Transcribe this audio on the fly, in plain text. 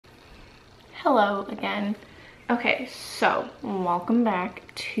Hello again. Okay, so welcome back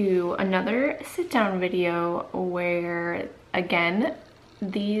to another sit down video where, again,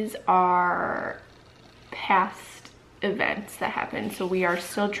 these are past events that happened. So we are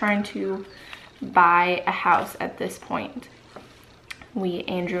still trying to buy a house at this point.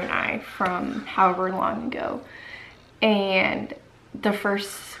 Andrew and I, from however long ago. And the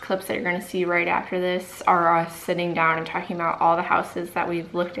first clips that you're gonna see right after this are us sitting down and talking about all the houses that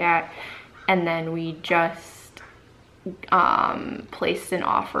we've looked at. And then we just placed an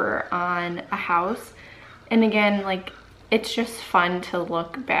offer on a house. And again, like, it's just fun to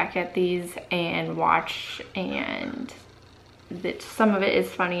look back at these and watch, and some of it is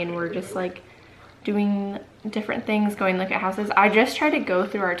funny, and we're just like doing different things, going look at houses. I just tried to go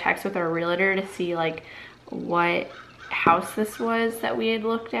through our text with our realtor to see like what house this was that we had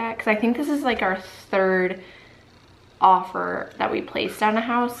looked at, because I think this is like our third offer that we placed on a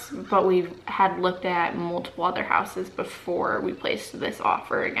house, but we had looked at multiple other houses before we placed this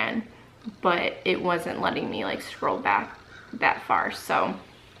offer again, but it wasn't letting me like scroll back that far. So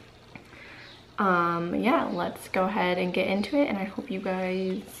yeah, let's go ahead and get into it, and I hope you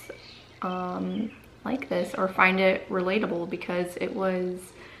guys like this or find it relatable, because it was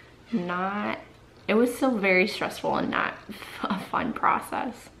still very stressful and not a fun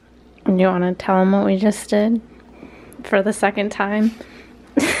process. You want to tell them what we just did for the second time?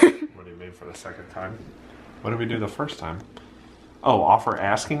 What do you mean for the second time? What did we do the first time? Oh, offer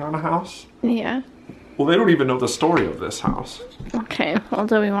asking on a house? Yeah. Well, they don't even know the story of this house. Okay, well,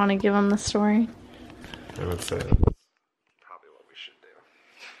 do we want to give them the story? I would say that's probably what we should do.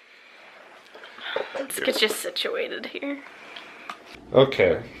 Let's get you situated here.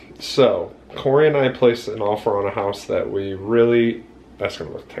 Okay, so Corey and I placed an offer on a house that we really... That's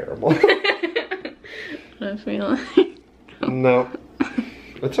going to look terrible. I feel like... No,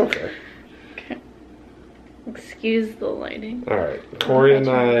 it's okay. Okay. Excuse the lighting. Alright, Corey and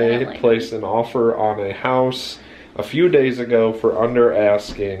I placed an offer on a house a few days ago for under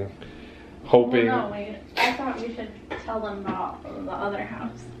asking, hoping... Well, no, wait. I thought we should tell them about the other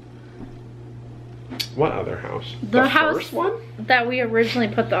house. What other house? The house first one? That we originally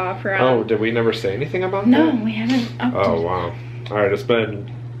put the offer on. Oh, did we never say anything about that? No, we haven't updated. Oh, wow. Alright, it's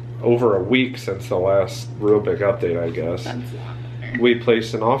been over a week since the last real big update, I guess. That's a lot better. We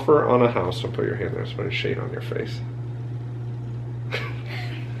placed an offer on a house. Don't put your hand there, it's putting shade on your face.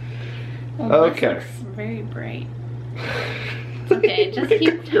 Well, okay. This looks very bright. It's okay, just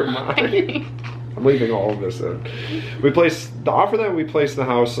keep your mind. I'm leaving all of this in. The offer that we placed in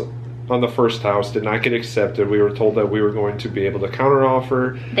the house on the first house did not get accepted. We were told that we were going to be able to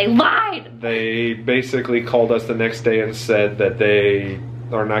counteroffer. They lied! They basically called us the next day and said that they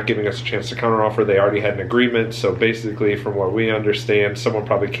are not giving us a chance to counteroffer. They already had an agreement. So basically, from what we understand, someone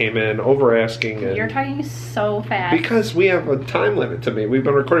probably came in over asking. And you're talking so fast. because we have a time limit to meet. We've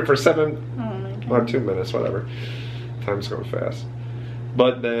been recording for 2 minutes, whatever. Time's going fast.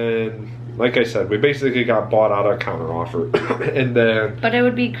 But then, like I said, we basically got bought out of counteroffer. And then... But it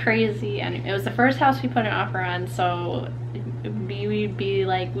would be crazy. And it was the first house we put an offer on, so we'd be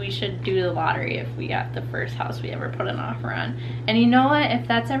like, we should do the lottery if we got the first house we ever put an offer on. And you know what? If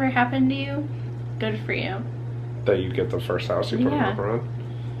that's ever happened to you, good for you. That you get the first house you put an offer on?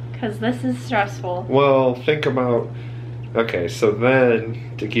 Because this is stressful. Well, think about... Okay, so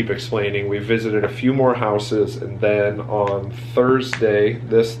then, to keep explaining, we visited a few more houses, and then on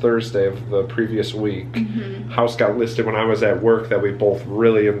this Thursday of the previous week, house got listed when I was at work that we both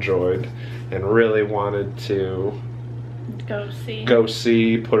really enjoyed and really wanted to go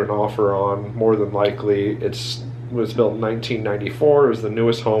see, put an offer on. More than likely, it was built in 1994. It was the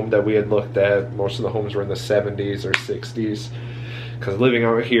newest home that we had looked at. Most of the homes were in the 70s or 60s, because living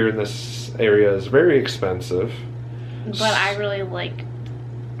out here in this area is very expensive. But I really like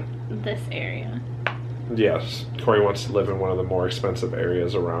this area. Yes, Corey wants to live in one of the more expensive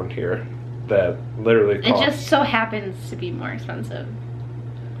areas around here that literally costs... It just so happens to be more expensive.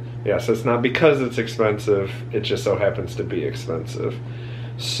 Yes, it's not because it's expensive, it just so happens to be expensive.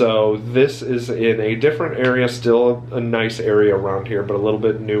 So this is in a different area, still a nice area around here, but a little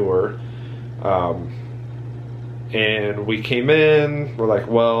bit newer. And we came in, we're like,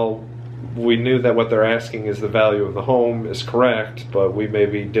 well... We knew that what they're asking is the value of the home is correct, but we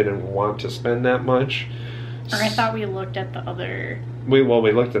maybe didn't want to spend that much. Or I thought we looked at the other we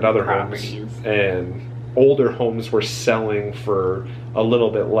looked at other properties. Homes, and older homes were selling for a little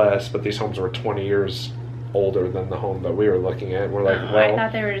bit less, but these homes were 20 years older than the home that we were looking at. And we're like, well... I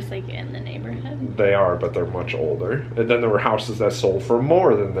thought they were just like in the neighborhood. They are, but they're much older. And then there were houses that sold for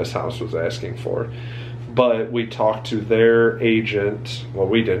more than this house was asking for. But we talked to their agent. Well,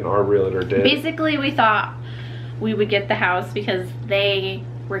 we didn't. Our realtor did. Basically, we thought we would get the house because they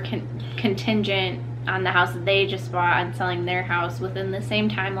were contingent on the house that they just bought and selling their house within the same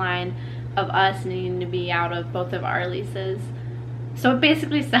timeline of us needing to be out of both of our leases. So it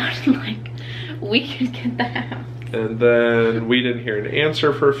basically sounded like we could get the house. And then we didn't hear an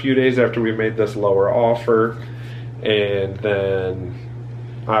answer for a few days after we made this lower offer. And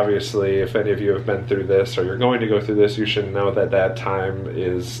then obviously, if any of you have been through this or you're going to go through this, you should know that that time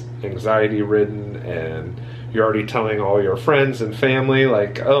is anxiety ridden, and you're already telling all your friends and family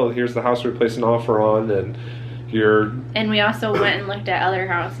like, oh, here's the house we placed an offer on, and you're... And we also went and looked at other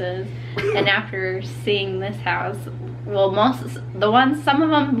houses, and after seeing this house, well, some of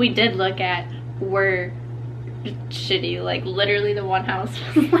them we did look at were shitty. Like literally the one house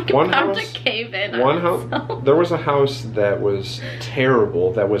was like about to cave in. There was a house that was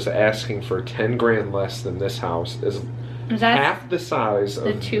terrible that was asking for 10 grand less than this house. Is half the size of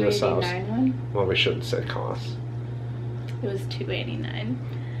this house. The 289 one? Well, we shouldn't say cost. It was 289.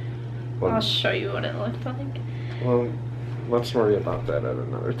 Well, I'll show you what it looked like. Well, let's worry about that at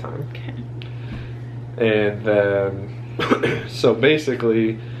another time. Okay. And then so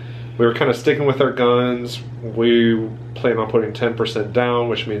basically we were kind of sticking with our guns. We plan on putting 10% down,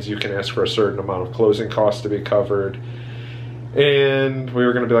 which means you can ask for a certain amount of closing costs to be covered. And we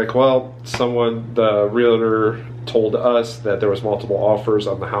were going to be like, well, the realtor told us that there was multiple offers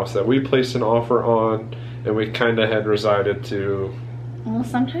on the house that we placed an offer on, and we kind of had decided to... Well,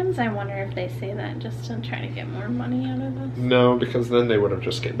 sometimes I wonder if they say that just to try to get more money out of us. No, because then they would have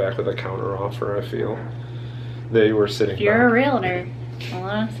just came back with a counter offer, I feel. They were sitting If you're back. a realtor,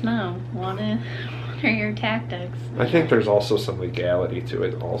 let us know. What are your tactics? I think there's also some legality to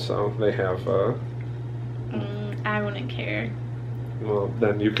it also. They have... I wouldn't care. Well,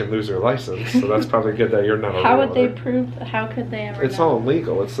 then you can lose your license, so that's probably good that you're not a How realtor. would they prove? How could they ever It's know? all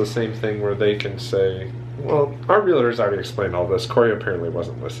legal. It's the same thing where they can say, well, our realtor's already explained all this. Corey apparently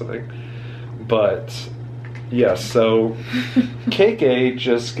wasn't listening. But, yes, so KK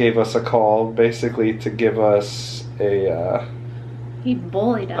just gave us a call basically to give us He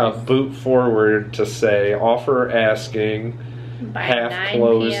bullied a us. boot forward to say offer asking, By half 9 p.m.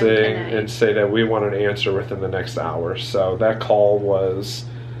 closing, tonight. and say that we want an answer within the next hour. So that call was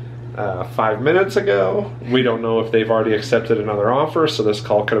 5 minutes ago. We don't know if they've already accepted another offer, so this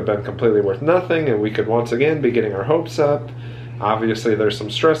call could have been completely worth nothing, and we could once again be getting our hopes up. Obviously, there's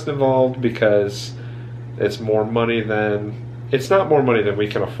some stress involved because it's more money than... It's not more money than we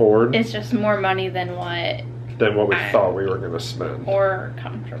can afford. It's just more money than what we thought we were going to spend. or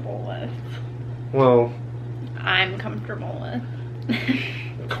comfortable with. Well, I'm comfortable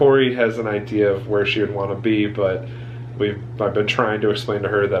with. Corey has an idea of where she would want to be, but I've been trying to explain to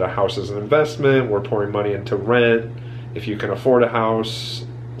her that a house is an investment. We're pouring money into rent. If you can afford a house,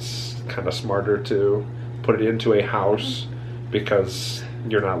 it's kind of smarter to put it into a house because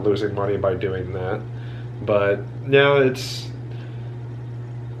you're not losing money by doing that. But yeah,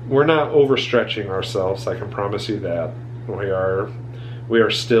 we're not overstretching ourselves. I can promise you that. We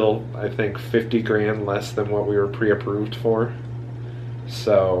are still, I think, 50 grand less than what we were pre-approved for.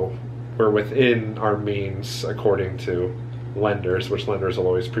 So we're within our means according to lenders, which lenders will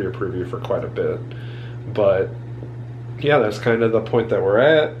always pre-approve you for quite a bit. But yeah, that's kind of the point that we're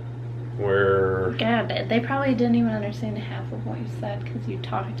at. God, they probably didn't even understand half of what you said because you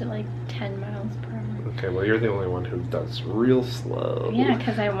talked at like 10 miles per hour. Okay, well, you're the only one who does real slow. Yeah,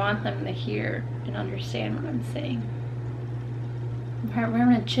 because I want them to hear and understand what I'm saying. We're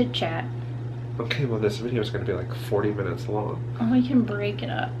having a chit chat. Okay, well, this video is going to be like 40 minutes long. Oh, we can break it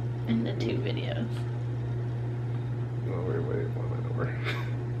up into 2 videos. Oh, wait, 1 hour.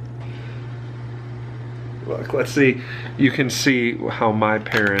 Look, let's see. You can see how my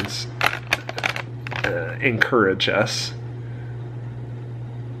parents encourage us.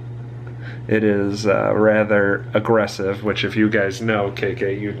 It is rather aggressive, which if you guys know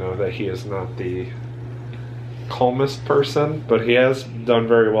KK, you know that he is not the calmest person, but he has done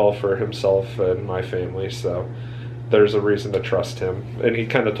very well for himself and my family, so there's a reason to trust him. And he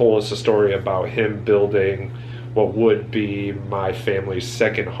kind of told us a story about him building what would be my family's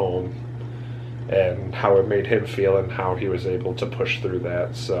second home and how it made him feel and how he was able to push through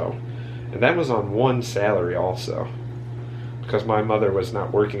that. So, and that was on one salary also, because my mother was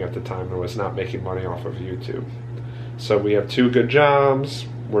not working at the time and was not making money off of YouTube. So we have 2 good jobs.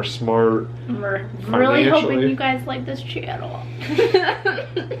 We're smart. We're really hoping you guys like this channel.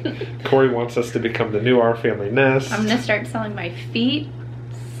 Corey wants us to become the new Our Family Nest. I'm gonna start selling my feet,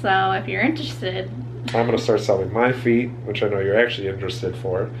 so if you're interested. I'm gonna start selling my feet, which I know you're actually interested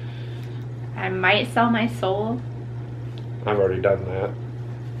for. I might sell my soul. I've already done that.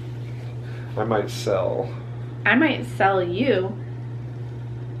 I might sell. I might sell you.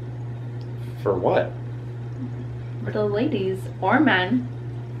 For what? The ladies or men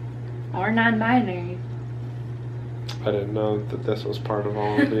or non-binary. I didn't know that this was part of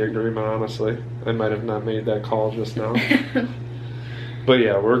all of the agreement, honestly. I might have not made that call just now. But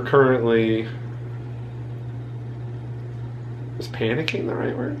yeah, we're currently... Is panicking the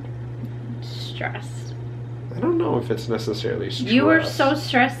right word? Stressed. I don't know if it's necessarily stressed. You were so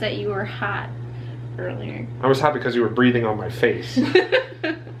stressed that you were hot earlier. I was hot because you were breathing on my face.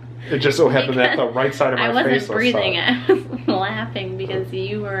 It just so happened that the right side of my face was I wasn't breathing, I was laughing because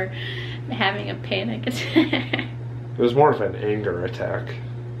you were having a panic attack. It was more of an anger attack.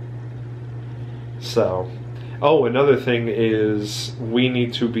 So, oh, another thing is we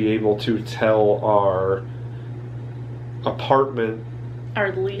need to be able to tell our apartment,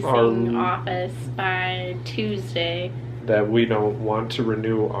 our leasing office by Tuesday that we don't want to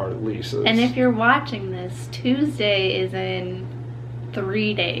renew our leases. And if you're watching this, Tuesday is in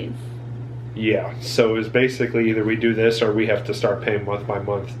 3 days. Yeah, so it's basically either we do this or we have to start paying month by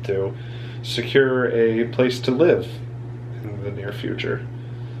month to secure a place to live in the near future.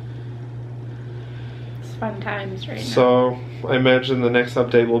 It's fun times right now. So I imagine the next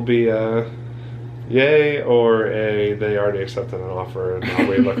update will be a yay or a they already accepted an offer and now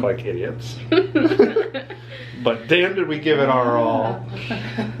we look like idiots. But damn did we give it our all.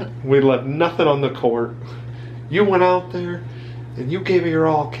 We left nothing on the court. You went out there and you gave it your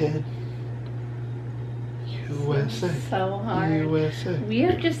all, kid. USA. So hard. USA. We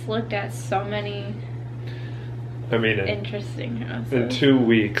have just looked at so many interesting houses. In 2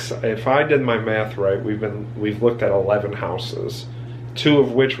 weeks, if I did my math right, we've looked at 11 houses. 2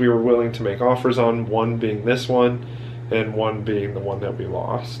 of which we were willing to make offers on, 1 being this one, and 1 being the one that we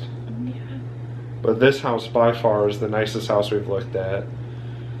lost. Yeah. But this house by far is the nicest house we've looked at.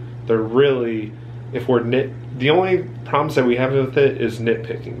 They're really, the only problems that we have with it is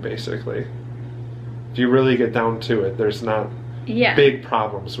nitpicking, basically. If you really get down to it, there's not big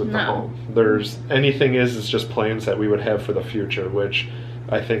problems with the home. Anything is just plans that we would have for the future, which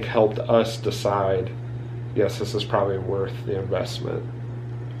I think helped us decide, yes, this is probably worth the investment.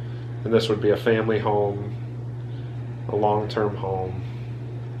 And this would be a family home, a long-term home.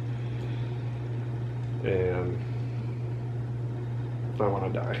 And I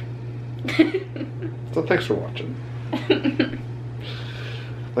want to die. So thanks for watching.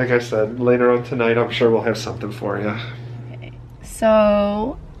 Like I said, later on tonight, I'm sure we'll have something for you. Okay.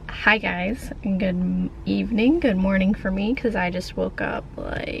 So, hi guys. Good evening, good morning for me, because I just woke up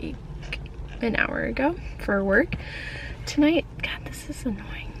like an hour ago for work. Tonight, God, this is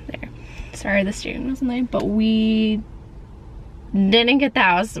annoying. There. Sorry the student wasn't late, but we didn't get the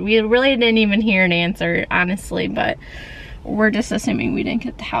house. We really didn't even hear an answer, honestly, but we're just assuming we didn't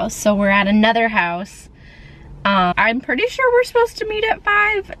get the house. So we're at another house. I'm pretty sure we're supposed to meet at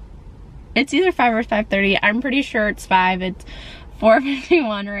 5. It's either 5 or 5:30. I'm pretty sure it's 5. It's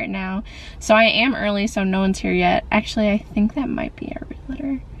 4:51 right now. So I am early, so no one's here yet. Actually, I think that might be our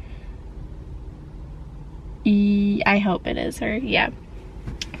realtor. I hope it is her, yeah.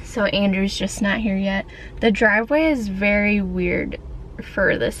 So Andrew's just not here yet. The driveway is very weird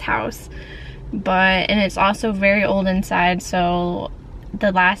for this house, and it's also very old inside, so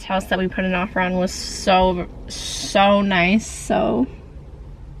the last house that we put an offer on was so nice, so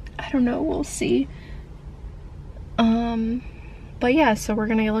I don't know, we'll see. But yeah, so we're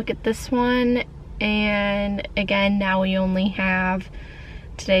gonna look at this one, and again, now we only have,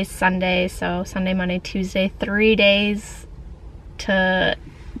 today's Sunday, so Sunday, Monday, Tuesday, 3 days to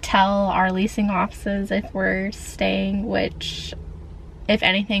tell our leasing offices if we're staying, which, if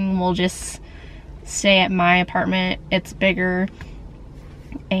anything, we'll just stay at my apartment. It's bigger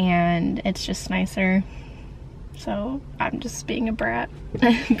and it's just nicer, so I'm just being a brat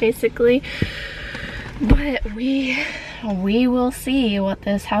basically. But we will see what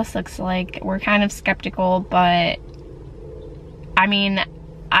this house looks like. We're kind of skeptical, but I mean,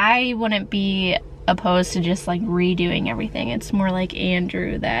 I wouldn't be opposed to just like redoing everything. It's more like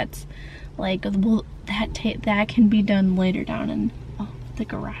Andrew that's like, well, that can be done later down. And oh, the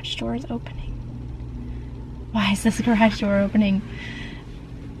garage door is opening. Why is this garage door opening?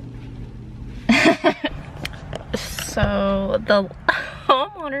 So the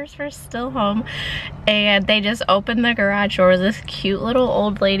homeowners were still home and they just opened the garage door. This cute little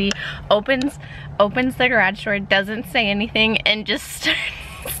old lady opens the garage door, doesn't say anything, and just starts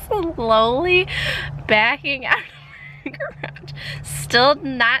slowly backing out of the garage. Still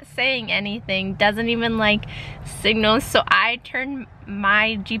not saying anything, doesn't even like signals, so I turned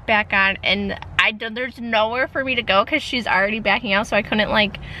my Jeep back on, and there's nowhere for me to go because she's already backing out, so I couldn't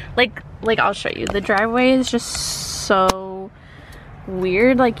like I'll show you. The driveway is just so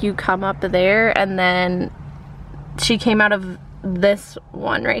weird. Like, you come up there and then she came out of this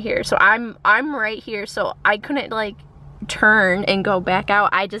one right here, so I'm right here, so I couldn't like turn and go back out.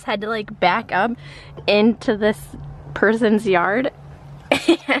 I just had to like back up into this person's yard.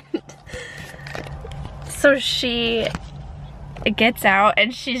 And so she gets out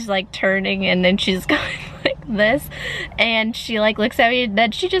and she's like turning, and then she's going like this, and she like looks at me, and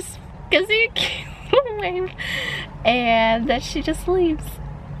then she just gives me a cute little wave, and then she just leaves.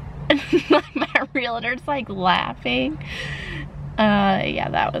 And my realtor's like laughing. Yeah,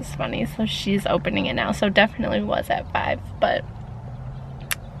 that was funny. So she's opening it now, so definitely was at 5, but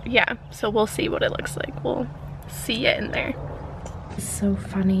yeah, so we'll see what it looks like. We'll see it in there. It's so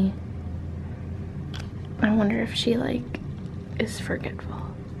funny. I wonder if she like is forgetful.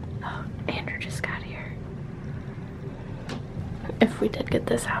 Oh, Andrew just got here. If we did get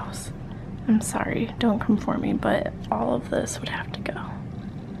this house, I'm sorry, don't come for me, but all of this would have to go.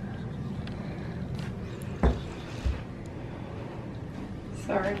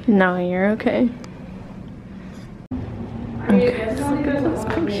 Sorry. No, you're okay. Okay, so look at this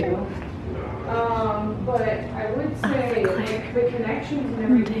picture. But I would say like, the connections and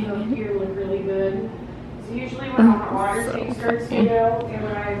everything up here look really good. So usually when hot water tank starts to go,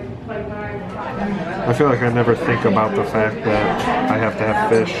 and when I feel like I never think about the fact that I have to have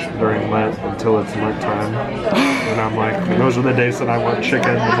fish during Lent until it's Lent time. And I'm like, those are the days that I want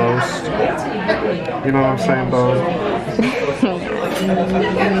chicken the most. You know what I'm saying, dog? You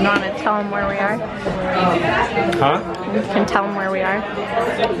want to tell them where we are? Huh? You can tell them where we are.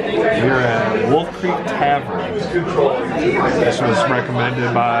 We're at Wolf Creek Tavern. This was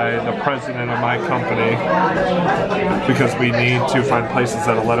recommended by the president of my company because we need to find places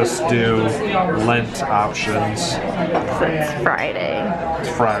that'll let us do Lent options. So it's Friday. It's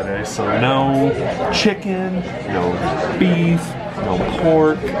Friday, so no chicken, no beef, no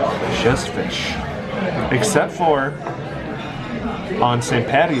pork, just fish. Except for on St.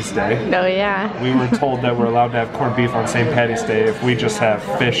 Patty's Day. Oh yeah. We were told that we're allowed to have corned beef on St. Patty's Day if we just have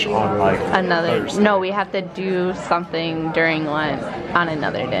fish on like another Thursday. No, we have to do something during Lent on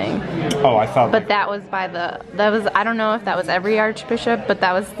another day. Oh, I thought. But that was by I don't know if that was every archbishop, but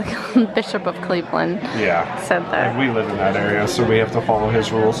that was the Bishop of Cleveland. Yeah. Said that. And we live in that area, so we have to follow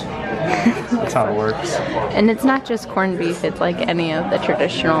his rules. That's how it works. And it's not just corned beef, it's like any of the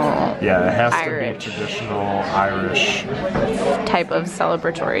traditional Yeah, it has Irish to be traditional Irish type of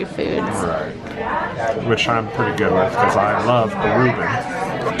celebratory foods. Right. Which I'm pretty good with because I love a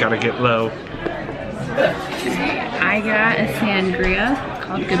Reuben. Gotta get low. I got a sangria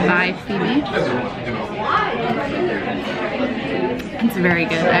called Goodbye Phoebe. It's very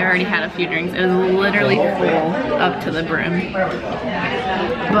good. I already had a few drinks. It was literally full up to the brim.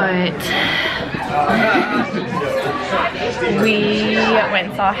 But We went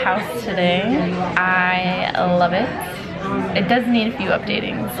and saw a house today. I love it. It does need a few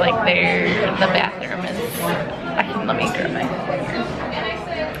updatings. Like the bathroom is, let me grab my finger.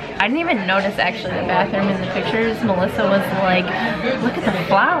 I didn't even notice actually the bathroom in the pictures. Melissa was like, look at the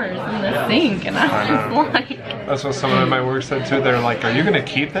flowers in the sink. And I was like, that's what someone at my work said too. They're like, are you gonna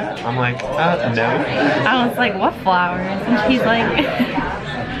keep that? I'm like, no. I was like, what flowers? And she's like,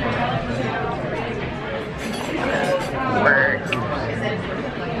 work.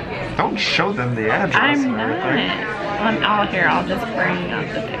 Don't show them the address. I'm not. Here, I'll just bring up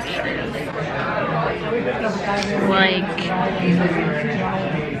the pictures. Like,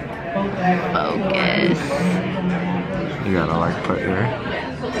 focus. You gotta like put your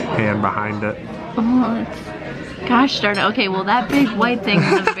hand behind it. Oh, it's, gosh darn it. Okay, well that big white thing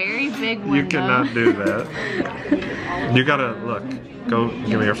is a very big window. You cannot do that. You gotta look. Go,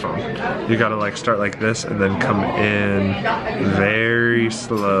 give me your phone. You gotta like start like this and then come in very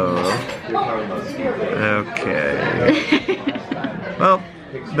slow. Okay. Well,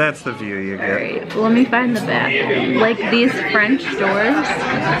 that's the view you get. Alright, let me find the bathroom. Like these French doors,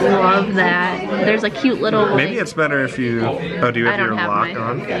 love that. There's a cute little. Like, maybe it's better if you. Oh, do you have your lock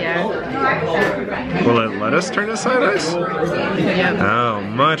on? Yeah. Will it let us turn it sideways? Yep. Oh,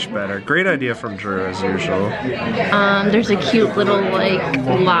 much better. Great idea from Drew as usual. There's a cute little like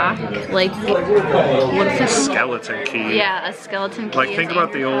lock, like what is it? Skeleton key. Yeah, a skeleton key. Like think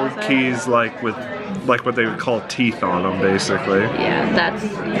about the old keys like with like what they would call teeth on them, basically. Yeah, that's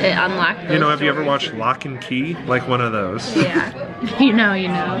it. Unlocked those You know, have you ever doors. watched Lock and Key? Like one of those. Yeah, you know.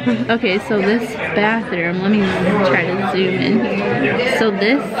 Okay, so this bathroom, let me try to zoom in here. So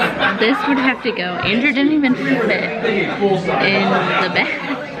this would have to go. Andrew didn't even fit in the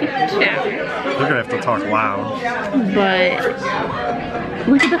bath shower. You're gonna have to talk loud. But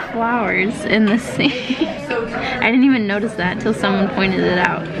look at the flowers in the sink. I didn't even notice that until someone pointed it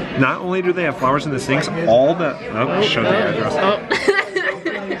out. Not only do they have flowers in the sinks, all the show the address.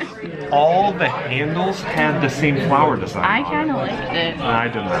 All the handles had the same flower design. I kind of liked it. I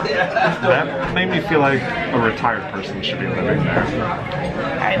did not. That made me feel like a retired person should be living there.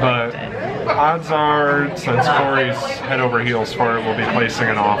 I But liked it. odds are, since Corey's head over heels for it, we'll be placing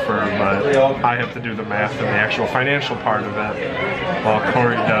an offer, but I have to do the math and the actual financial part of it, while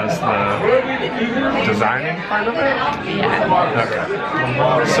Corey does the designing part of it.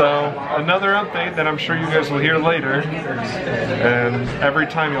 Yeah. Okay. So, another update that I'm sure you guys will hear later, and every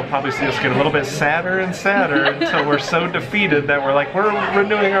time you'll probably see us get a little bit sadder and sadder until we're so defeated that we're like, we're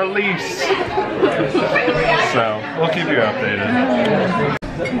renewing our lease. So, we'll keep you updated.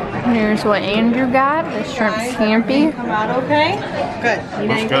 Here's what Andrew got, the shrimp scampi. Come out okay? Good.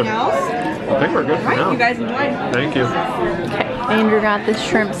 Need anything good. else? I think we're good for now. You guys enjoy. Thank you. Andrew got the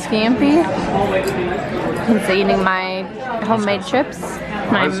shrimp scampi. He's eating my homemade chips.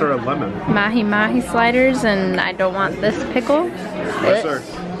 My Mine's sort of lemon. mahi sliders, and I don't want this pickle. They're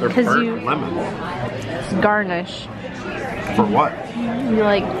burnt 'Cause you- lemon. It's garnish. For what? You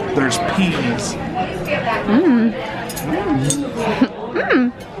like, There's peas.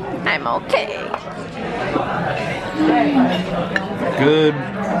 I'm okay. Good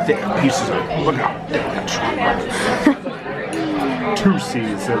thick pieces of it. Look out. 2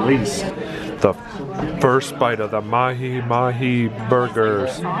 C's at least. The first bite of the mahi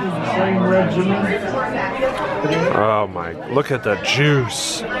burgers. Oh my, look at the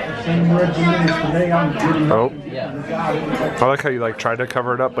juice. Oh. I like how you like tried to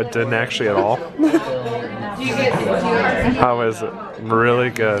cover it up but didn't actually at all. How is it? Really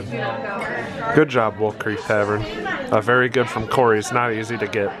good. Good job, Wolf Creek Tavern. Very good from Corey's, not easy to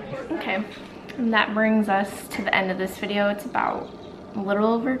get. Okay, and that brings us to the end of this video. It's about a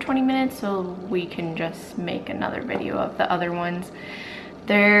little over 20 minutes, so we can just make another video of the other ones.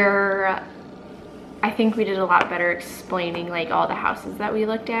 I think we did a lot better explaining like all the houses that we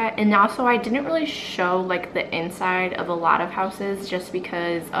looked at, and also I didn't really show like the inside of a lot of houses just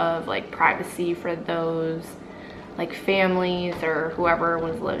because of like privacy for those like families or whoever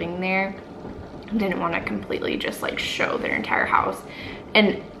was living there. Didn't want to completely just like show their entire house.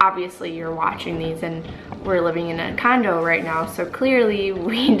 And obviously you're watching these and we're living in a condo right now, so clearly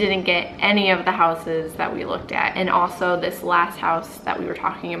we didn't get any of the houses that we looked at. And also this last house that we were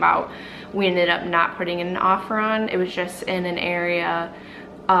talking about, we ended up not putting an offer on. It was just in an area,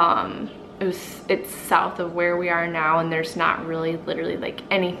 it's south of where we are now, and there's not really literally like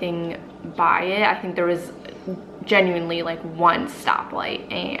anything by it. I think there was genuinely like one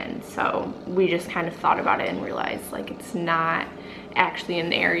stoplight, and so we just kind of thought about it and realized like it's not actually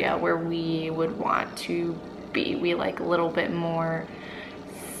an area where we would want to be. We like a little bit more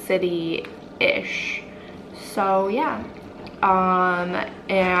city-ish. So yeah,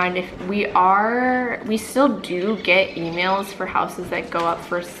 and if we still do get emails for houses that go up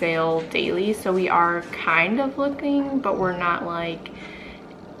for sale daily, so we are kind of looking, but we're not like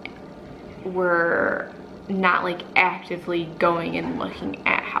actively going and looking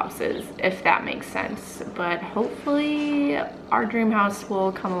at houses, if that makes sense. But hopefully our dream house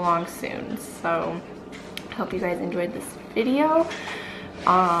will come along soon. So I hope you guys enjoyed this video.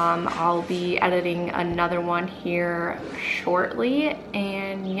 I'll be editing another one here shortly,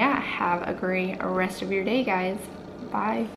 and yeah, have a great rest of your day, guys. Bye.